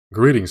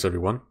Greetings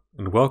everyone,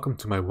 and welcome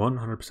to my 100%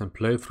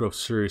 playthrough of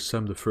Serious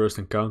Sam: The First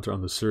Encounter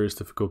on the Serious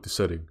difficulty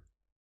setting.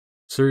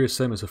 Serious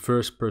Sam is a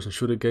first-person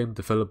shooter game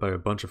developed by a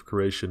bunch of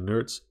Croatian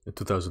nerds in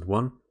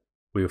 2001,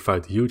 where you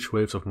fight huge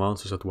waves of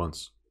monsters at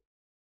once.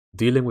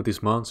 Dealing with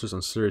these monsters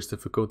on Serious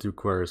difficulty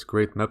requires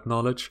great map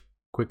knowledge,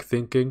 quick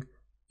thinking,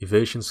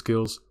 evasion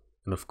skills,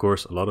 and of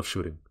course a lot of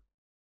shooting.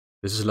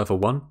 This is level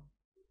 1,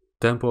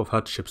 Temple of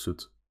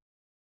Hatshepsut.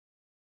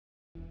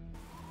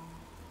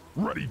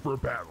 Ready for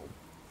battle.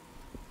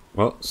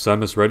 Well,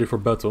 Sam is ready for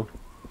battle,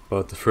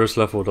 but the first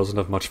level doesn't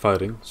have much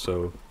fighting,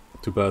 so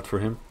too bad for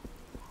him.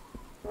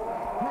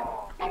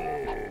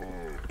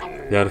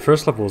 Yeah, the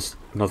first level is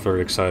not very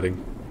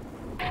exciting.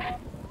 I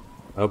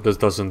hope this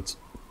doesn't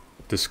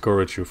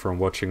discourage you from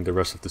watching the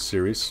rest of the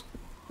series,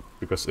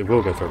 because it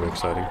will get very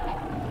exciting.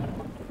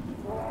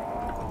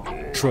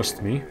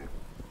 Trust me.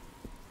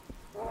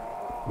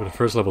 But the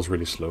first level is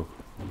really slow.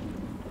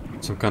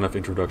 Some kind of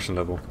introduction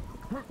level.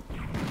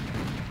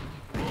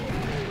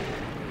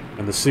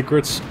 And the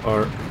secrets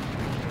are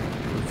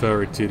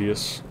very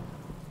tedious.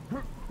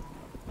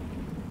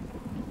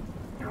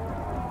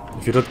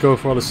 If you don't go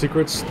for all the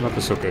secrets, the map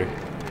is okay.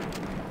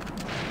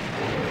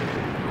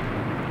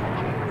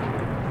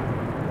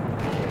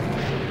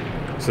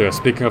 So yeah,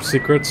 speaking of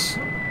secrets,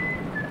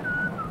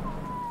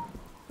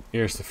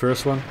 here's the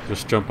first one.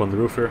 Just jump on the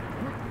roof here.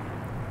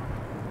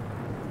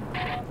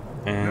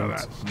 And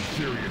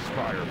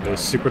the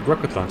secret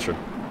rocket launcher.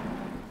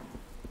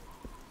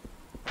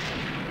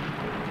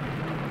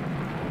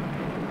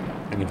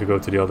 And if you go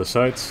to the other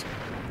sides,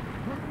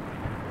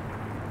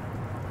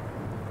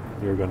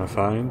 you're gonna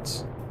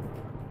find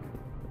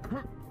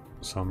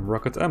some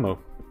rocket ammo.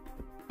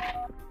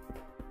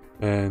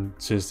 And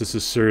since this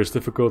is serious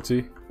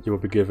difficulty, you will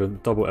be given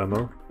double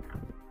ammo,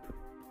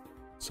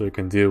 so you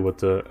can deal with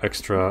the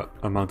extra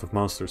amount of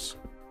monsters.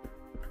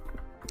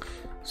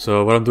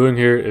 So what I'm doing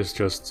here is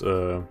just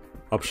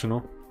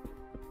optional.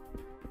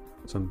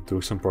 So I'm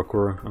doing some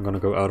parkour. I'm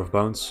gonna go out of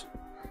bounds,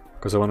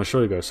 because I want to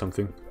show you guys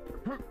something.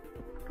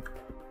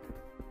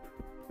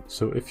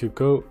 So if you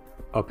go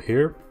up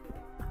here,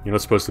 you're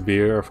not supposed to be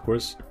here, of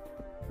course.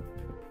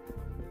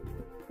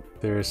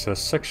 There's a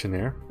section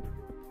here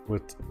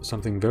with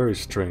something very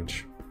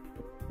strange.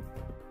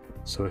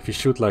 So if you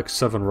shoot like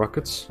 7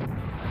 rockets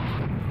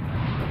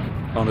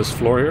on this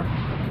floor here,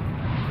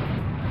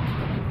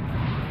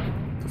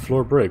 the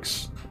floor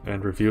breaks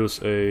and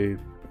reveals a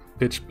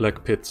pitch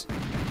black pit.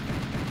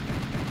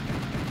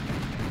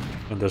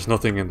 And there's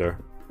nothing in there.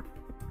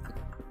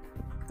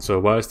 So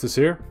why is this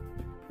here?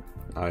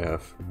 I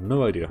have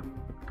no idea.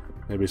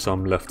 Maybe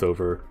some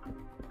leftover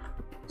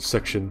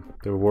section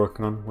they were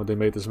working on when they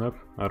made this map.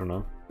 I don't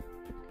know.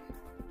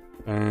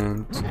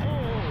 And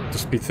to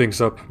speed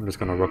things up, I'm just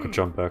gonna rocket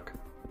jump back.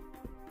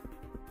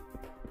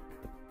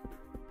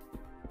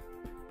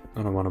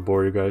 I don't want to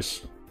bore you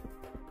guys.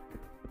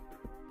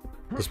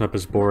 This map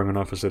is boring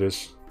enough as it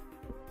is.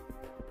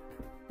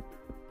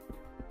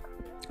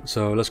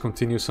 So let's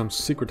continue some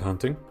secret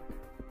hunting.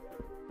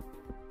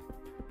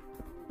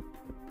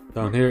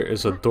 Down here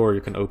is a door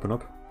you can open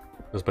up,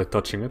 just by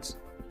touching it.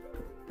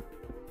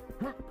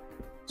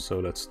 So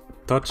let's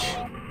touch.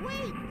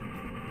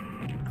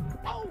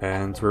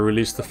 And we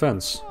release the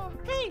fence.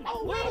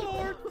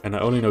 And I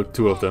only know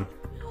 2 of them.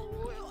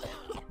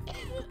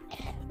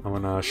 I'm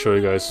gonna show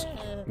you guys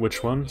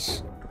which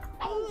ones.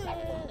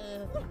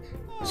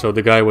 So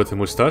the guy with the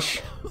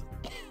mustache,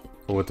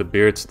 or with the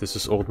beard, this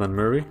is Old Man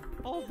Murray.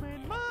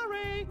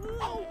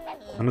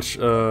 I'm not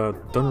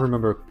don't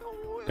remember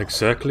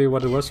exactly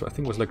what it was. I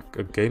think it was like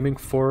a gaming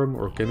forum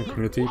or gaming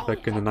community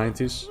back in the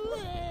 90s.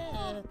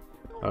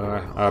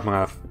 I'm gonna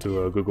have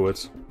to Google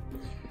it.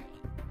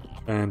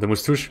 And the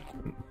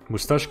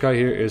mustache guy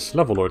here is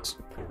Level Lord.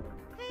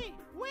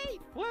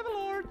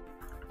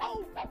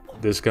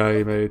 This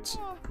guy made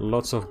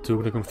lots of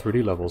Duke Nukem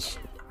 3D levels.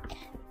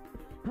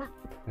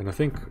 And I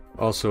think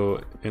also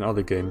in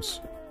other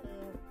games.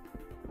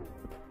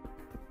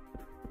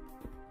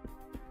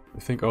 I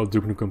think all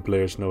Duke Nukem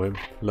players know him,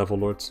 Level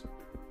Lord.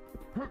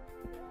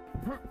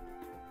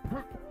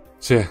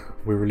 So yeah,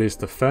 we released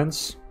the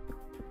fence.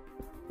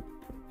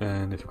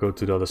 And if you go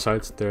to the other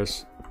side,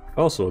 there's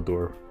also a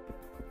door.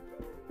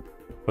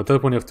 But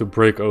that one you have to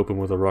break open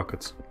with a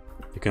rocket.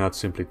 You cannot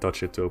simply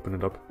touch it to open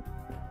it up.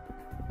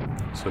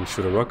 So let's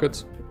shoot a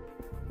rocket.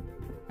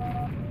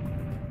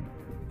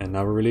 And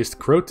now we released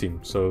Crow Team,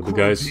 so the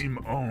guys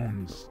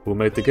who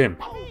made the game.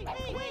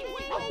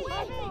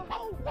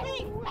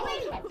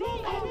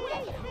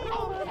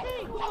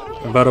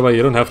 And by the way,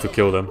 you don't have to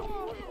kill them.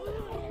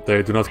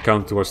 They do not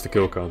count towards the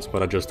kill count,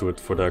 but I just do it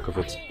for the heck of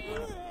it.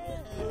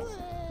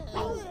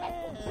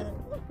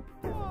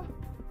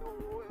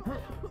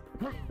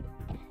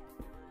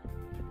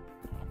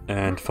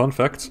 And fun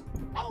fact,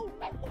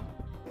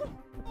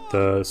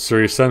 the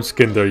Serious Sam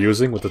skin they're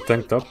using with the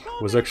tank top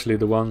was actually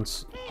the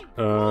ones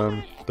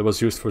that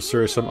was used for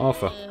Serious Sam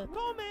Alpha.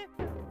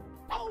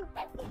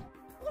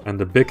 And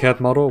the big head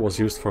model was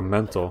used for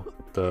Mental,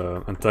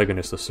 the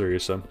antagonist of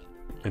Serious Sam,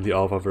 in the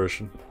Alpha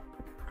version.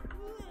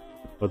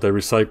 But they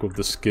recycled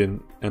the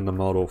skin and the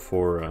model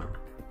for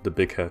the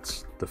big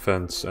heads, the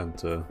fence and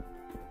the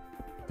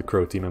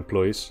Crow Team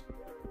employees.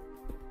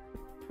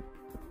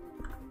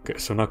 Okay,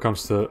 so now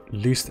comes the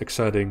least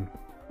exciting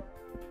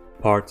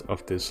part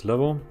of this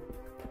level.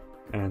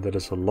 And that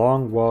is a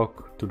long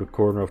walk to the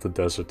corner of the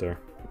desert there.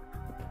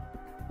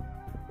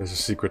 There's a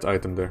secret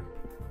item there.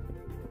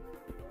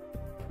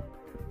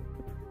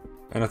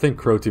 And I think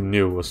Crow Team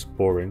knew it was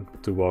boring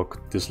to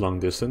walk this long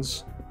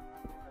distance.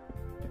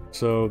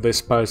 So they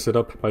spiced it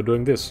up by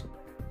doing this.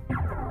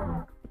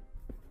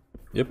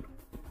 Yep.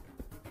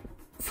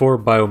 4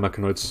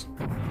 biomechanoids.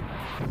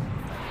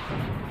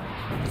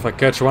 If I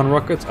catch one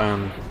rocket,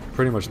 I'm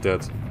pretty much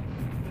dead.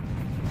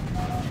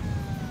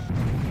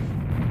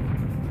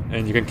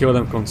 And you can kill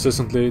them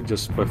consistently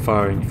just by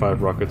firing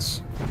 5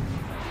 rockets.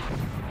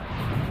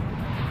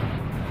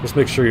 Just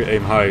make sure you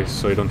aim high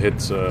so you don't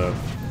hit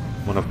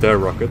one of their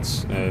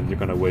rockets and you're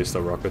gonna waste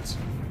a rocket.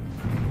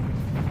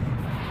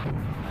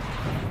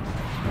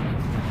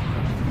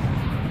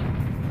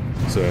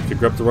 So if you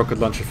grab the rocket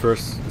launcher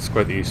first, it's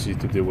quite easy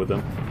to deal with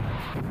them.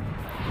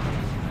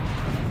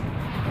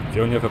 If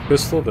you only have a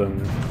pistol,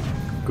 then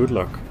good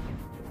luck.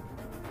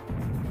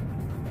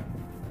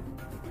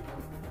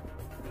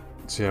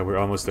 So yeah, we're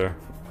almost there.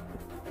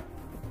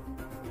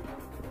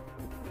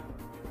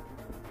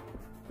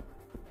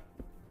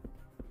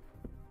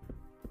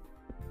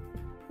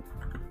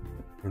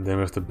 And then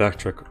we have to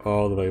backtrack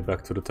all the way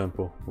back to the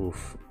temple.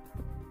 Oof.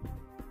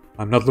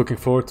 I'm not looking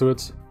forward to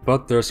it,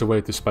 but there's a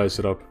way to spice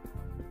it up.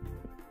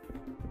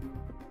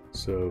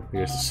 So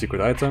here's the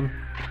secret item.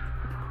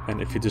 And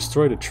if you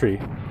destroy the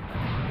tree,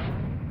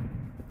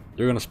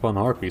 you're gonna spawn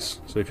harpies.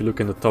 So if you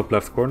look in the top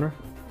left corner,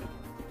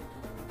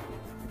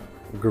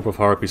 a group of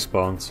harpies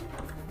spawned.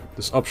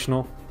 This is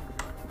optional.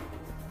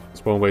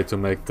 It's one way to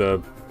make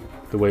the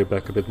way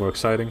back a bit more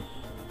exciting.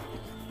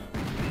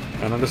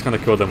 And I'm just gonna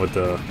kill them with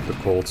the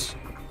colts.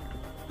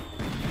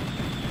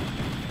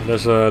 And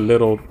there's a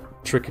little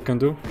trick you can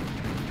do.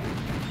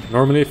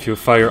 Normally if you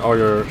fire all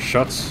your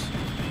shots,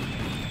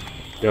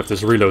 you have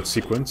this reload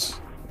sequence.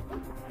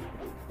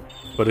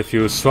 But if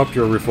you swap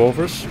your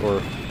revolvers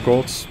or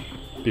colts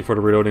before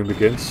the reloading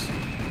begins,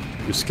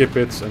 you skip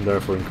it and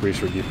therefore increase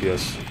your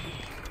DPS.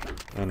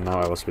 And now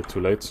I was a bit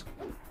too late.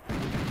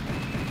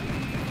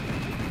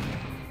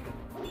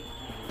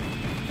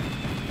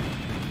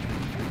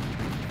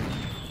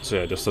 So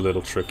yeah, just a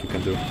little trick you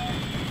can do.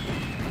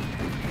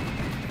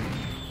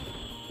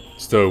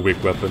 Still a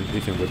weak weapon,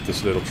 even with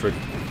this little trick.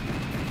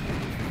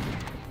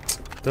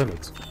 Damn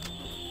it.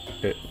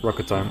 Okay,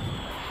 rocket time.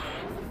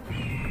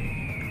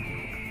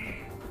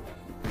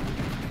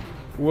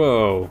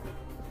 Whoa!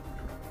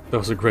 That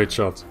was a great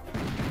shot.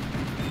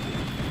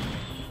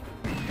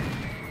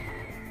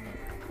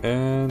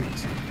 And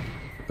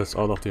that's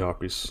all of the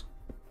harpies.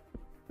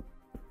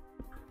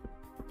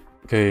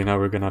 Okay, now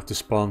we're gonna have to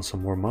spawn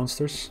some more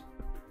monsters.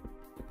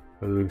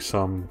 By doing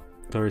some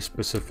very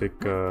specific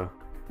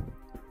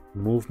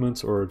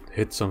movements or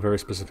hit some very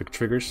specific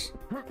triggers.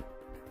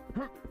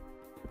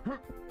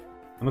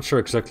 I'm not sure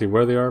exactly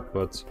where they are,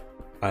 but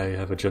I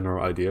have a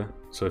general idea.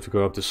 So if you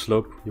go up the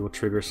slope, you will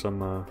trigger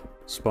some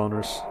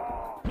spawners.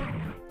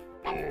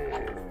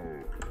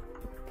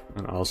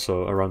 And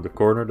also around the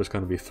corner, there's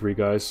gonna be 3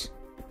 guys.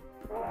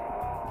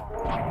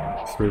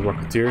 3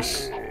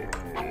 Rocketeers.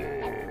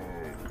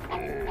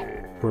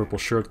 Purple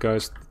shirt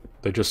guys.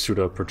 They just shoot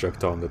a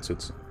projectile and that's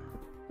it.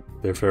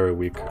 They're very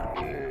weak.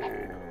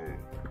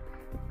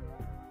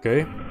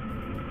 Okay.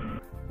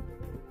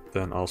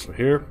 Then also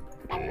here.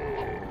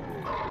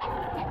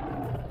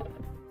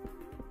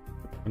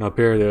 And up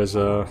here there's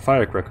a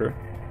firecracker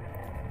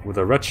with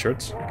a red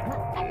shirt.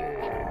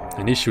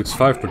 And he shoots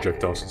 5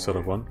 projectiles instead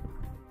of 1.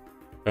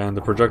 And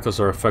the projectiles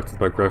are affected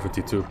by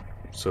gravity too.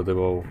 So they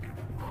will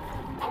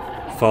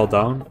fall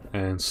down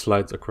and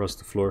slide across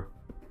the floor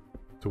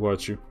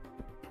towards you.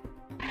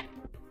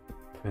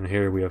 And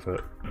here we have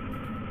a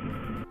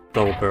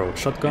double-barreled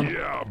shotgun.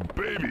 Yeah,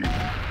 baby.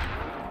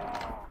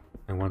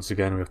 And once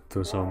again we have to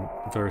do some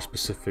very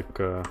specific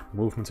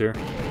movement here.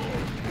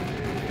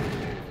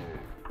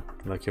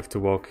 Like you have to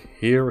walk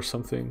here or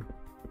something.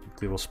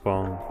 They will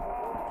spawn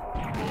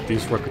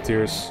these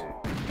Rocketeers.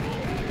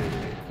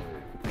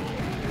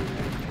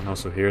 And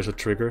also here's a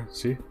trigger.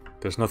 See?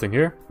 There's nothing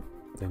here.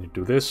 Then you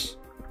do this.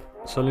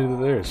 Suddenly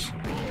there is.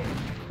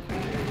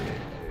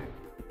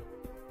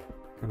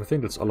 And I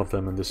think that's all of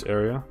them in this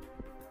area.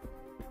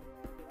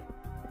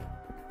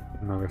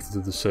 Now we have to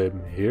do the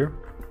same here.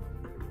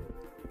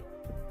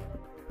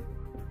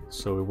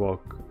 So we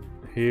walk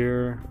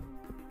here.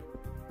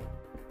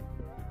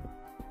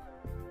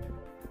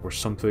 Or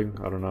something,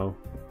 I don't know.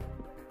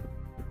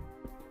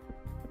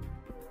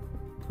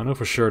 I know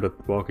for sure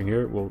that walking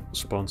here will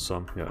spawn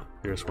some. Yeah,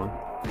 here's one.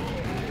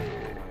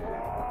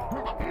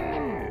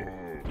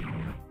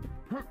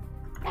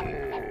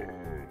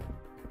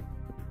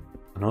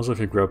 And also if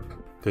you grab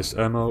this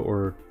ammo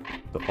or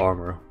the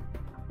armor,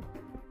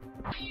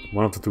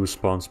 one of the 2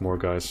 spawns more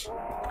guys.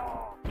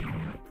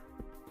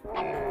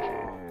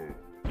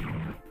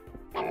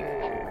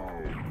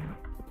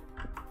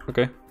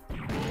 Okay.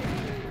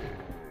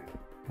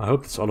 I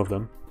hope it's all of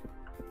them.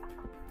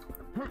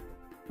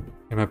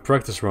 In my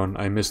practice run,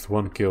 I missed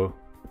one kill.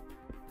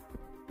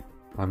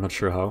 I'm not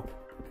sure how.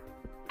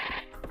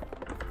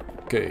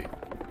 Okay.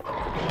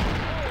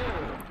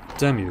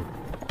 Damn you.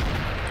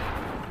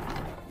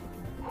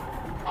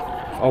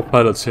 If all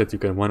pilots hit, you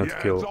can one-hit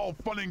kill. It's all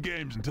fun and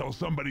games until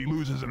somebody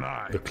loses an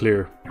eye. The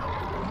clear.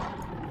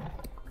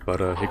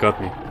 But he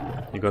got me.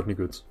 He got me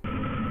good.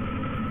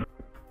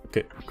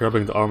 Okay,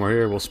 grabbing the armor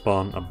here will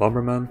spawn a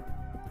bomberman.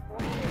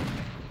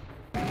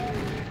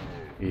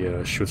 He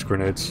shoots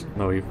grenades.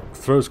 No, he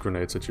throws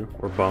grenades at you,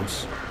 or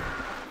bombs.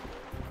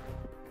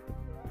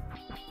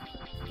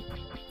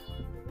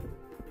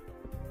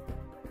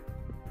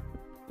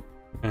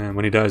 And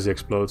when he dies, he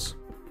explodes.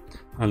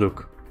 And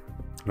look,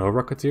 no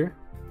Rocketeer,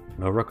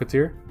 no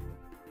Rocketeer,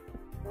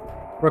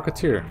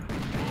 Rocketeer.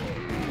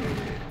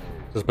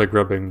 Just by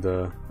grabbing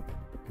the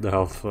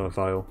health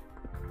vial.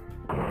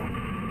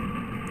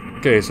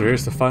 Okay, so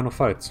here's the final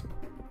fight.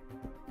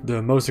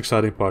 The most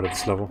exciting part of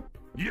this level.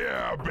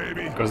 Yeah,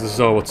 baby! Because this is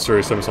all what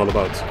Series 7 is all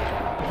about.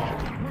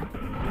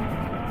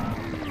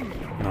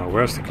 Now,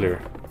 where's the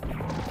clear?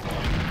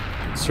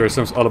 Series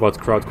 7 is all about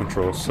crowd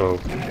control, so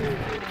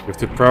you have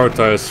to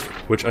prioritize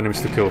which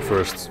enemies to kill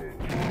first.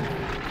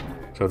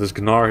 So this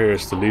Gnar here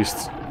is the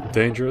least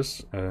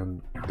dangerous,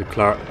 and the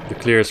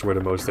clears were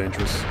the most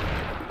dangerous.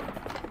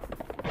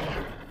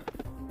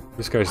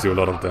 These guys do a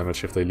lot of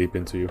damage if they leap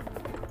into you.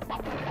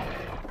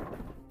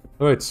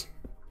 Alright,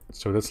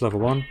 so that's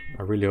level 1.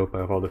 I really hope I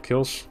have all the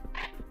kills.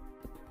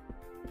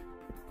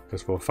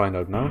 Guess we'll find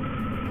out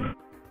now.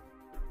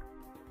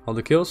 All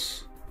the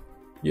kills?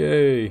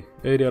 Yay!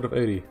 80 out of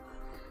 80.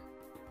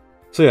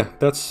 So yeah,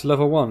 that's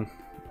level 1.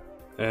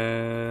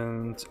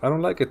 And I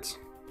don't like it.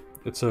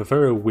 It's a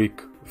very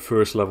weak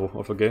first level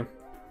of a game.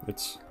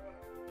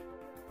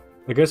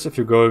 I guess if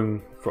you're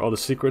going for all the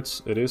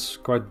secrets, it is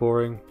quite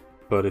boring.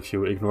 But if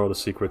you ignore all the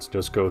secrets,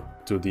 just go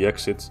to the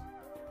exit.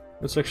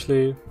 It's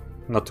actually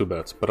not too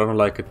bad, but I don't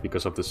like it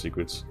because of the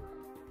secrets.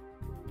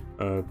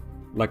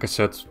 Like I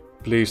said,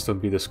 please don't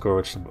be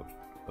discouraged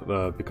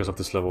because of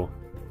this level.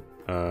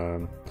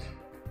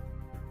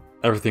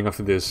 Everything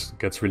after this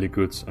gets really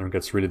good and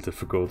gets really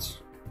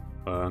difficult.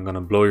 I'm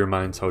gonna blow your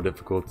mind how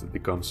difficult it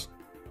becomes.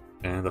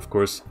 And of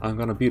course, I'm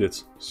gonna beat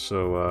it.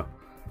 So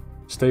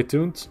stay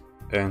tuned,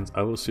 and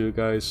I will see you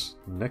guys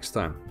next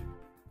time.